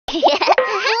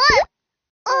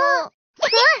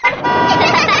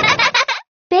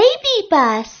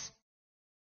BabyBus.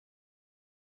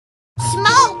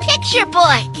 Small picture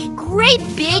book. Great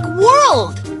big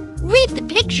world. Read the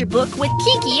picture book with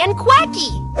Kiki and Quacky.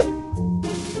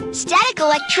 Static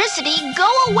electricity,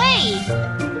 go away.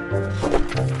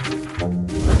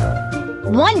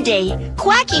 One day,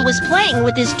 Quacky was playing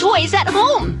with his toys at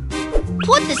home.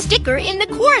 Put the sticker in the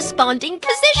corresponding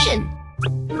position.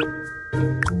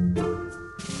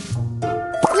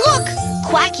 Look!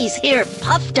 Quacky's hair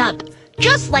puffed up,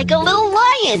 just like a little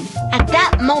lion. At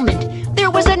that moment, there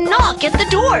was a knock at the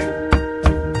door.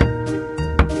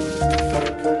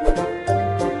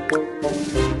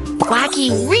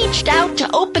 Quacky reached out to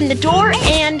open the door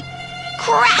and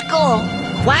crackle!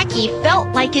 Quacky felt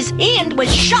like his hand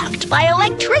was shocked by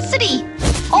electricity,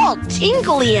 all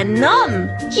tingly and numb.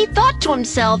 He thought to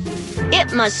himself,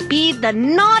 it must be the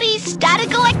naughty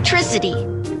static electricity.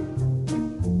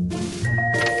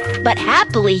 But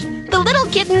happily, the little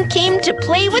kitten came to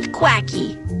play with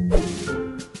Quacky.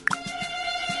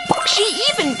 She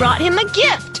even brought him a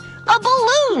gift, a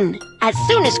balloon. As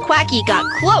soon as Quacky got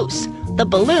close, the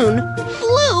balloon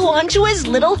flew onto his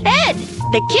little head.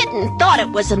 The kitten thought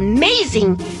it was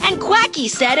amazing, and Quacky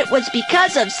said it was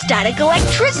because of static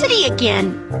electricity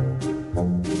again.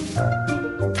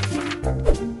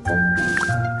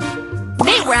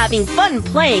 They were having fun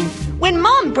playing when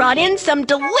Mom brought in some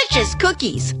delicious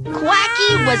cookies.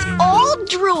 Quacky was all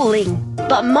drooling,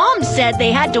 but Mom said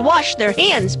they had to wash their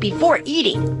hands before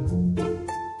eating.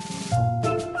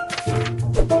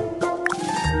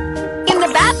 In the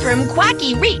bathroom,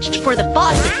 Quacky reached for the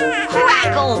faucet.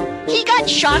 Crackle! He got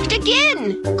shocked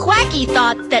again. Quacky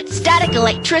thought that static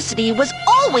electricity was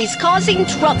always causing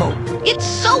trouble. It's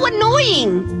so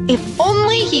annoying. If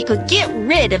only he could get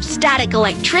rid of static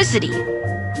electricity.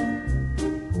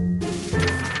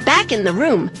 Back in the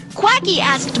room, Quacky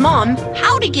asked Mom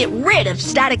how to get rid of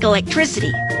static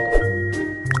electricity.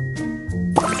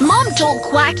 Mom told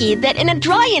Quacky that in a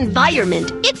dry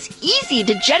environment, it's easy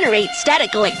to generate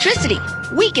static electricity.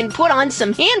 We can put on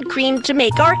some hand cream to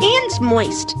make our hands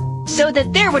moist, so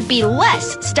that there would be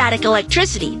less static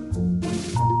electricity.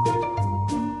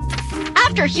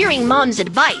 After hearing Mom's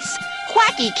advice,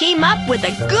 Quacky came up with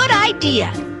a good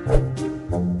idea.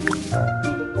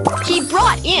 He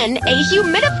brought in a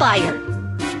humidifier.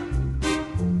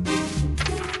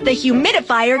 The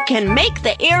humidifier can make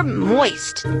the air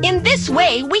moist. In this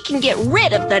way, we can get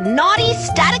rid of the naughty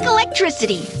static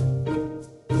electricity.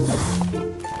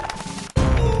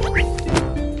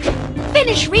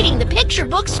 Finish reading the picture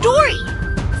book story.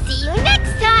 See you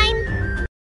next time!